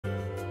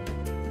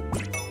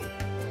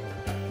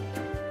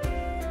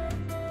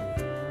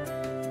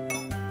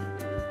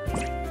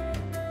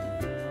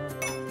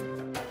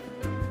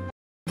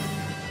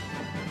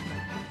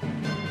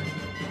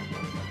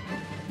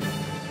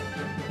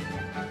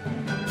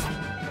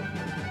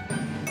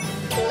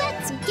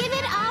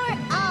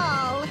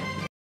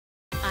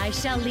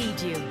shall lead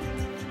you.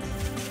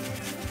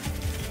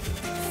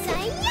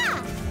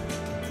 Saya!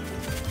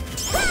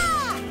 Ha!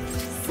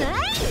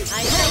 Sai!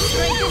 I shall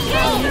strengthen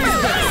your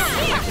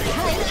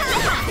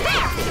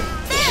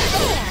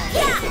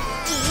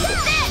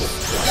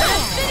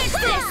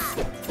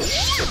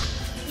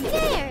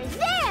There!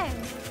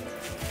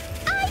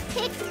 I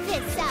picked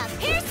this up.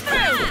 Pierce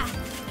through!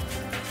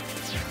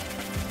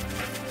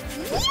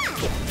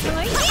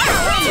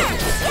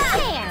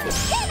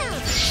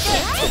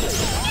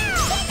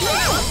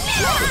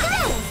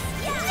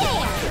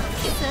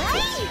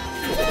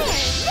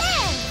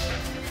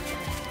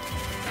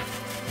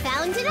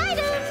 Found an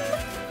item!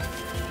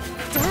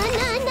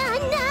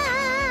 Da-na-na-na!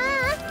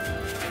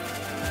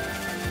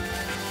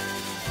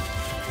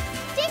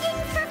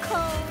 Digging for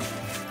coal.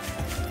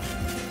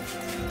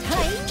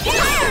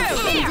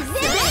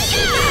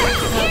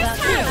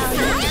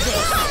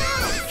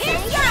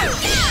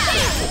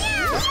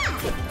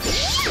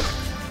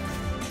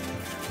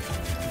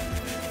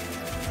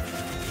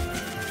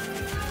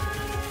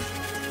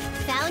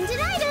 Found an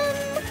item!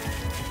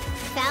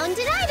 Found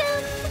an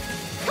item!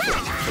 Ha!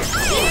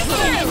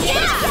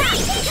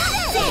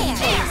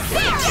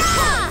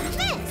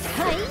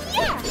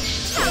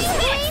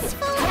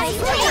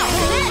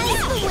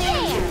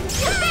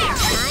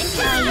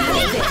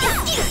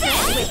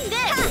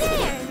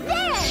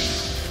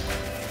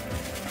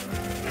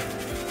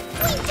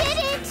 We did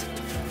it!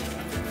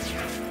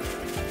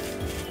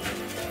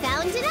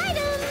 Found an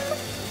item!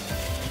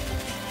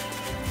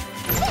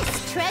 This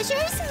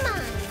treasure's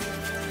mine!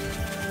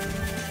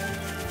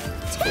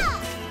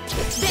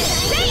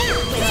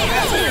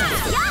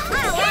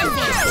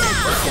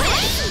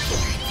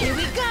 Here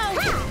we go!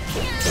 I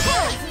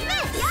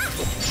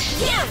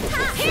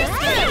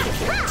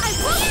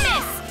won't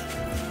miss!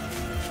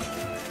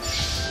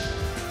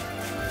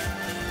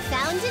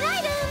 Found an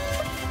item!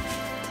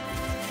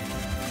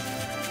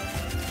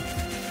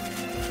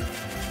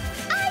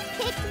 I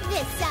picked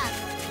this up!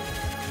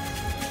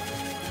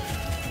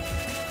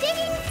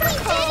 Digging for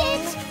coal!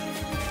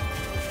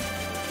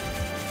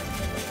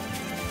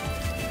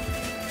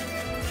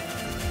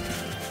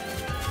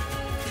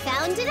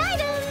 Found an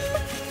item!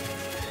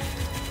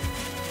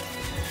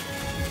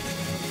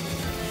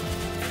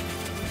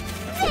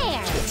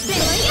 There!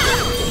 There!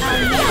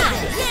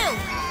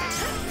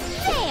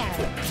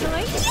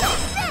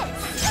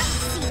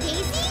 See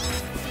Daisy?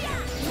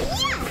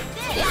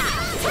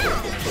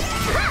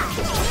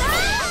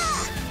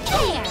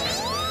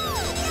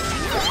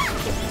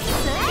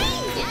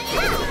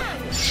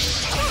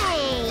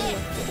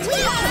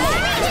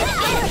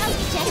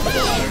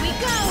 There we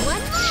go!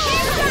 One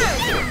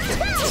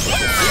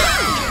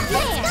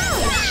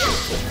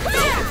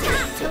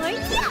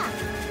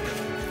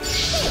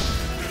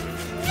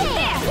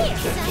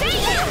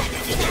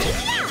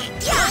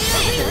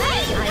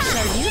I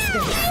shall use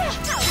this.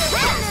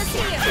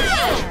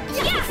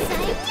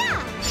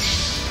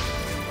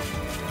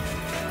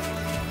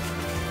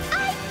 I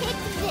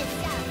picked this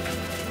up.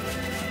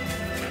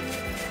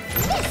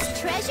 This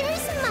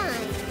treasure's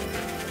mine.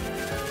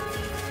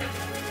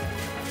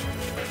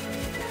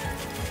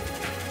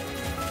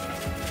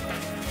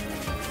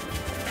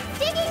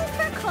 Digging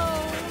for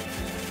coal.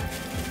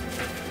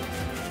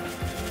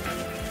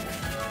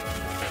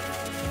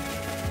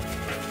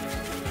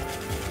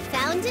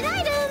 Found an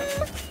item.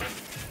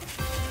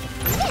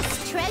 This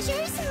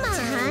treasure's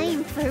mine.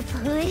 Time for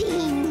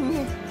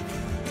pudding.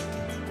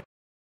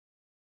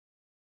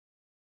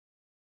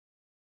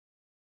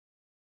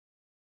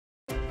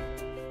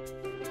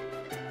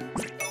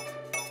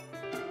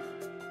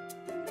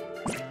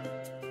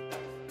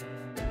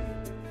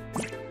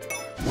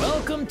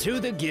 Welcome to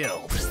the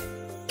guild.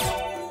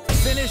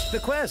 Finished the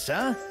quest,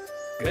 huh?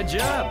 Good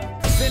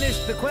job.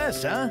 Finished the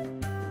quest, huh?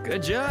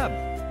 Good job.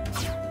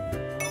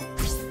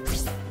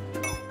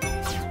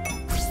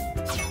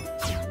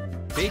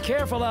 Be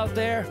careful out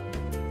there.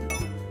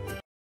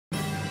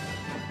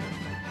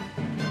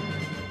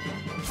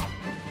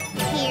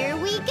 Here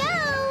we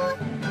go.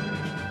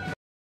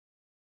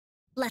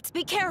 Let's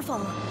be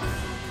careful.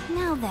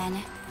 Now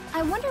then,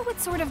 I wonder what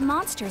sort of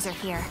monsters are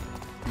here.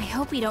 I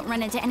hope we don't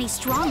run into any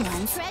strong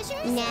ones.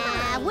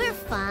 Nah, we're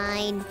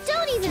fine.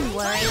 Don't even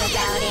worry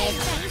about it.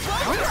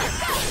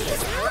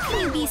 How can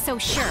you be so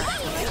sure?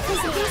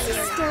 Because this is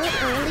still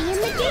early in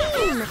the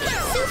game.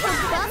 Super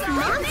buff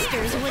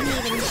monsters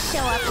wouldn't even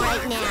show up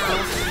right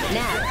now.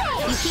 Now,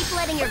 you keep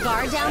letting your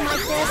guard down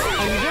like this,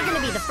 and you're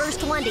gonna be the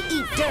first one to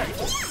eat dirt.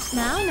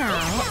 Now,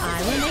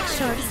 I will make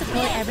sure to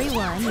support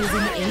everyone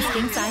using the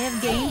instincts I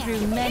have gained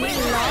through many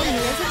long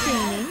years of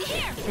training.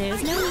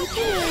 There's no need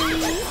to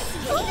worry.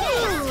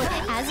 Ooh,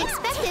 as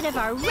expected of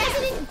our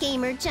resident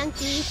gamer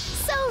junkie.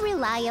 So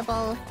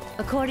reliable.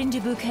 According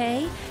to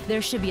Bouquet,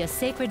 there should be a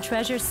sacred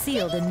treasure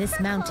sealed in this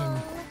mountain.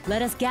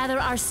 Let us gather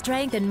our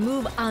strength and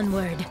move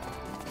onward.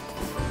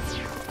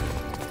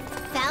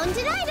 Found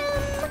an item.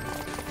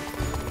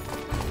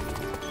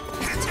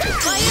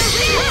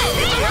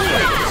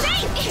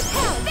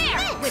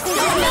 With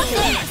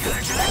nothing.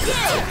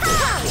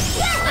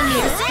 A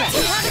mere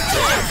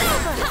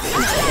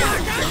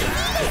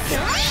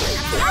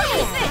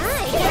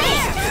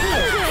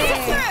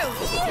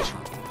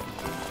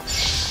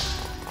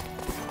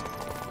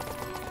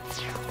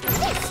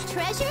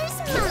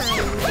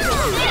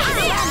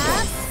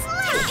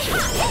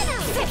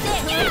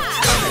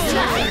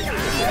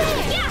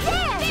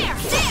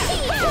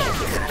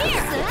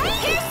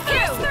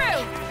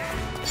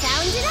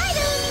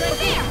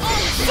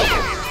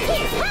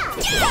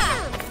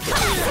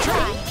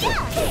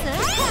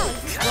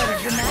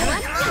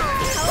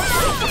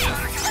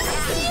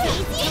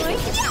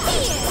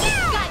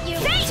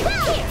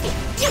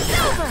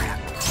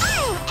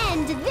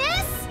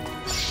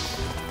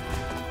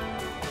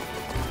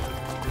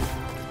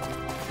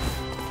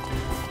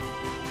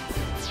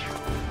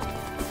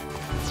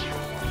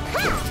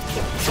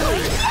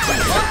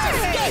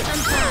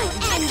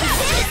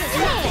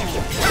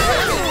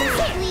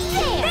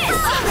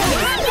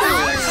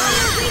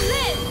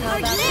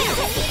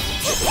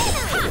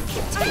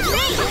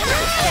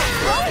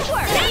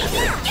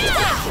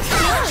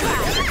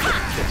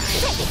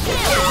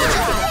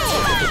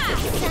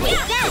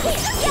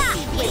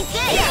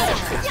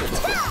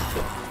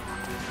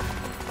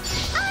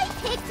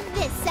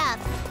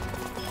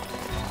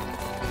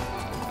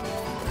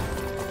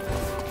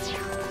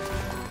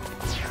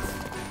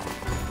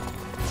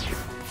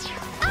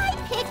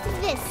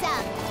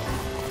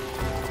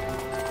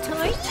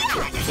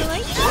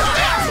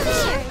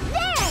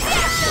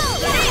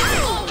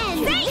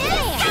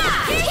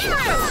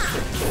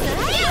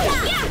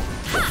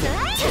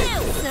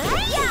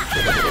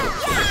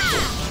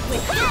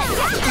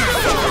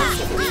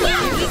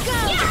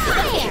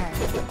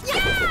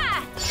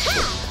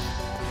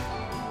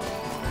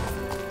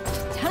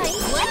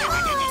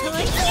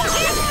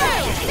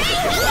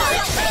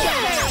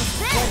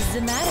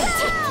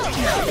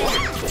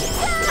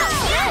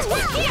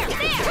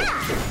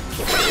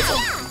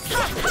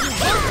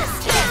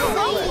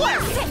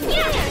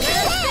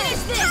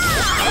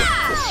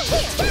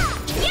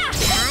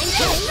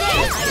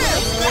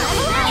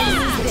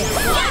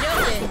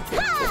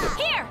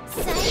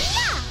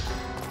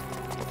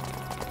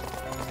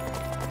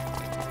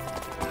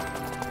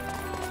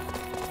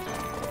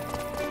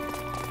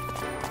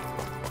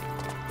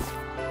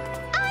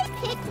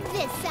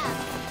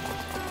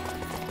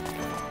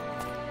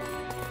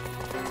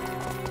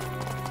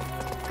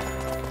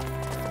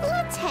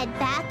Let's head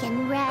back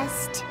and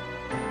rest.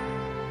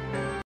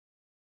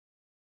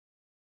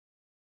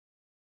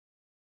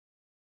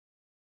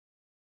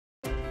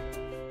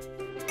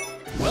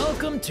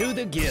 Welcome to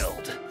the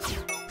guild.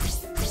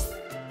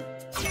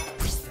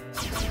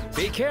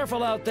 Be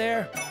careful out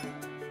there.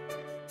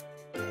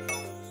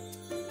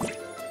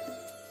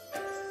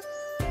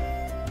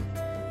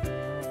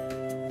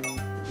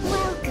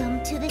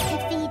 Welcome to the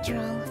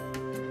cathedral.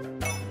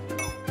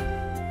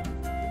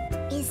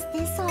 Is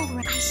this all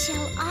right? I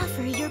shall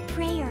offer your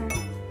prayer.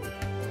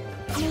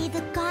 May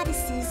the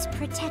goddesses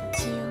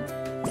protect you.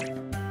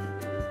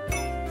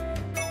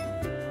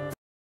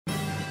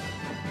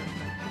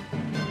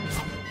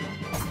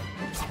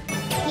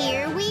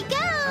 Here we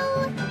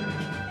go!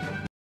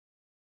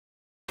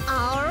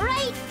 All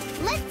right,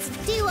 let's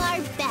do our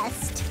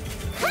best.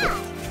 Ha!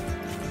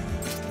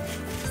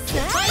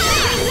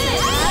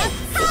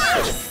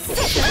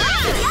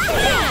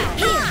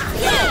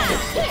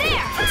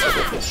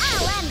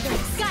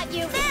 Got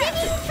you!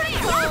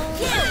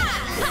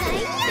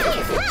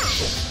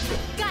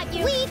 Got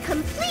you! We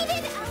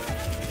completed our...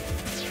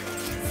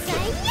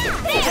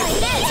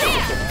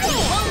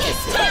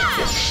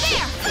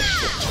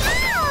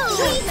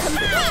 We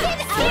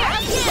completed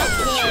our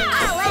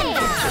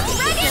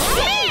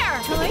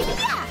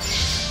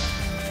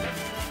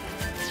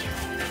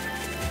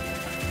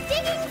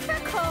digging for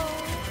coal.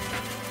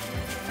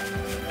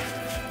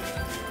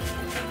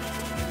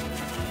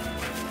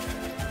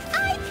 I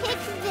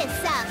picked this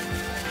up.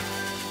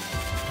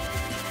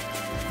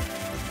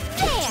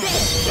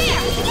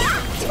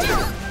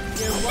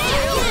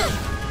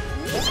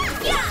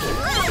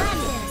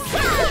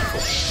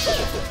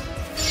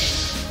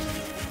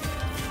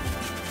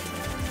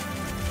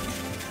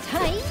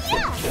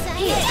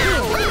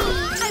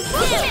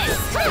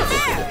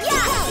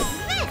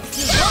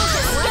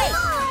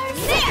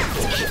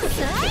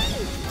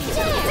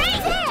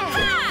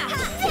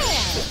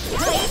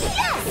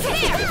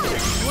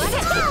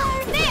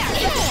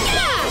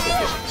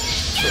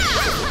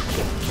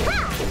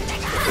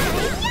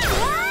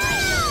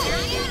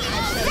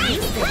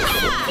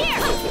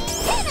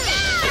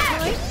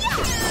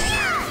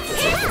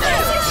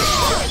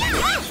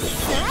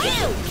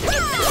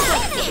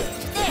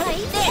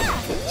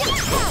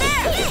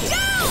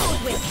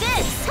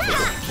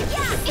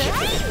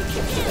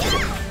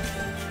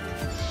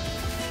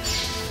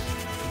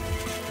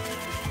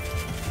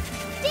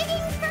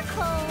 Digging for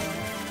coal.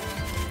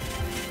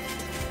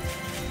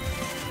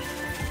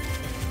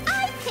 I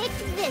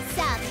picked this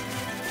up.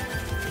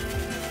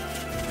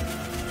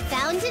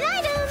 Found an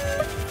item.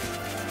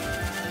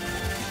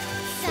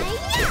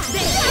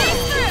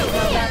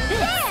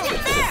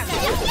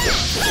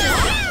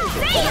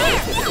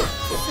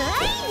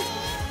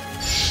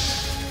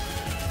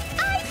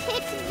 I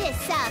picked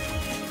this up.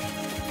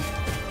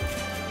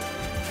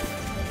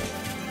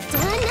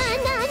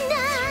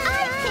 Da-na-na-na.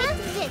 I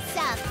picked this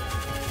up.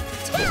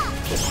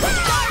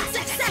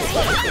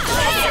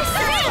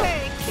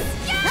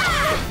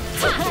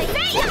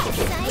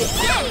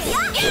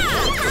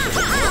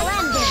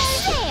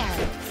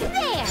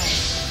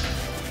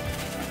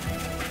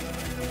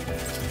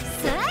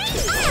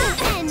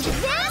 And this.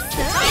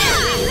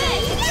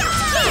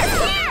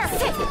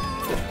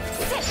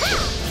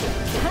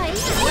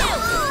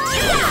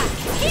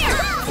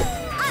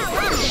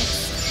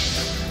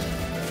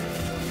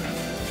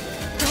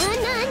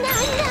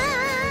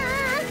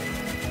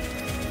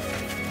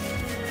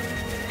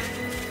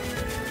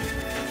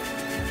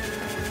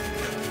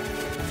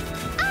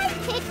 I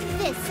picked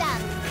this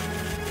up.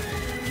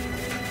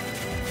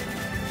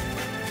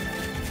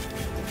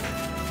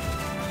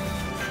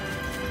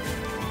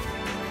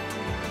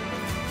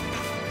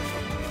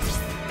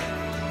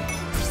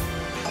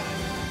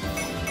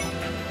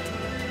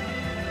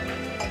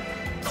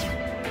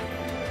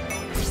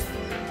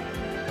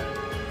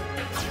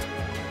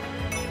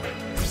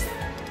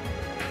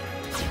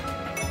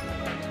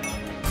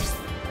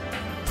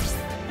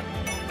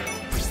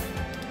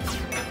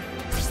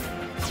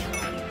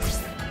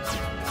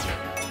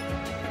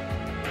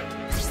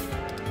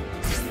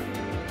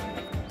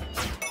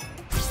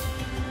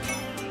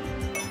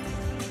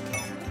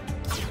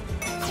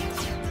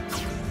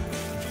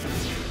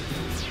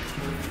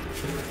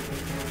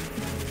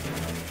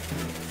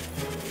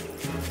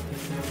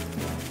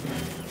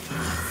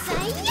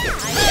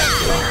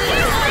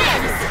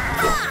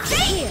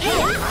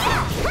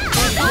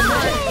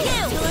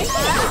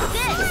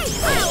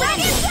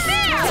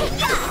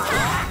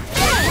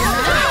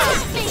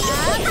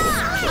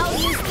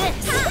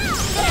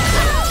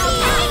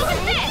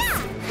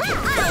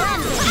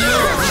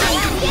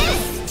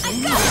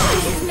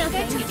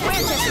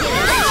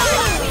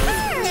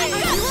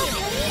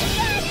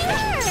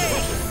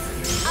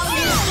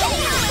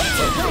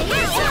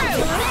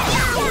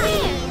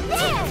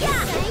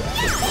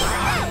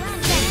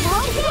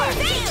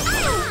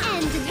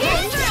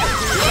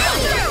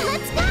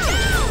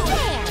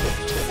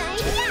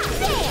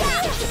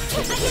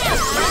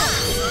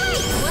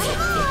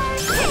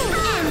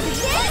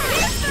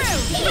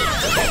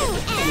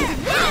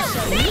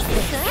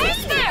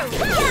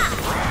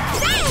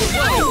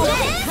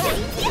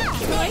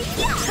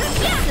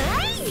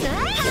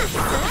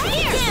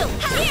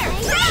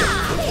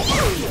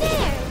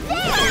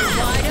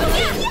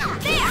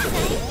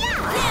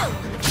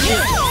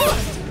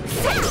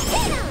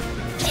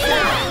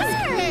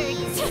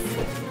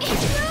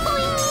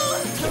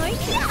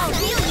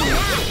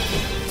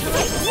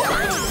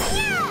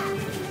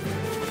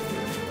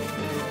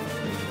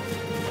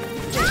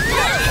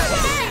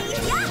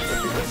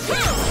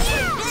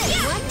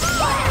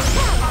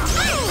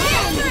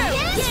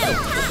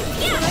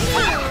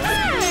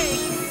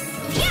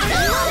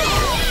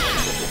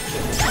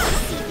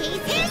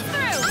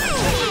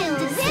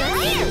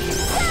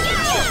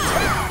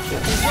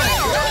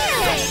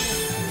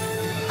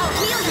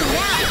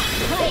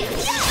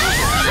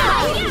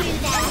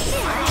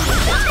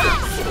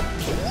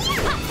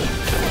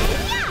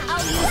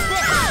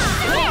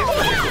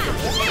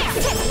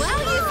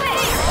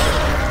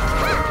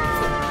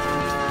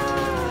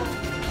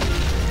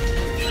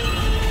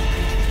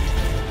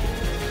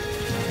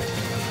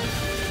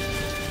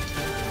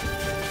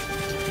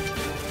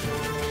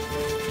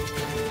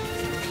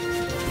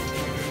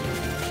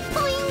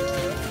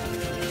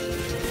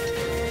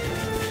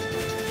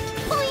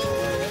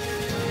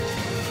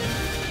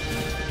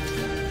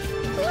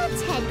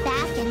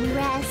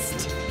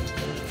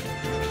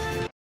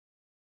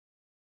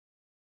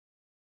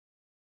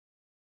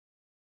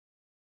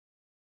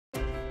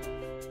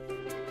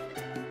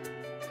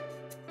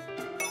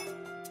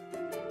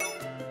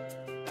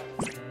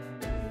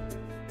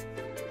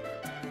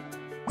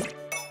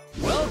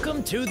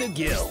 Welcome to the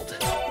guild.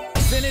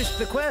 Finished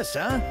the quest,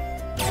 huh?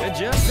 Good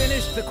job.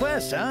 Finished the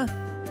quest, huh?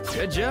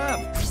 Good job.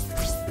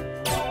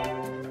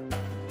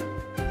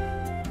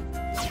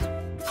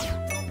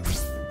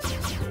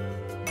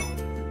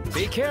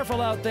 Be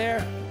careful out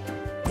there.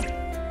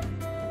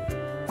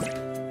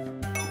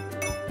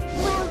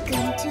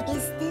 Welcome to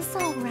Is This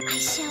Alright? I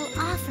shall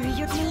offer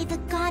your... May the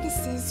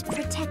goddesses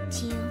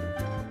protect you.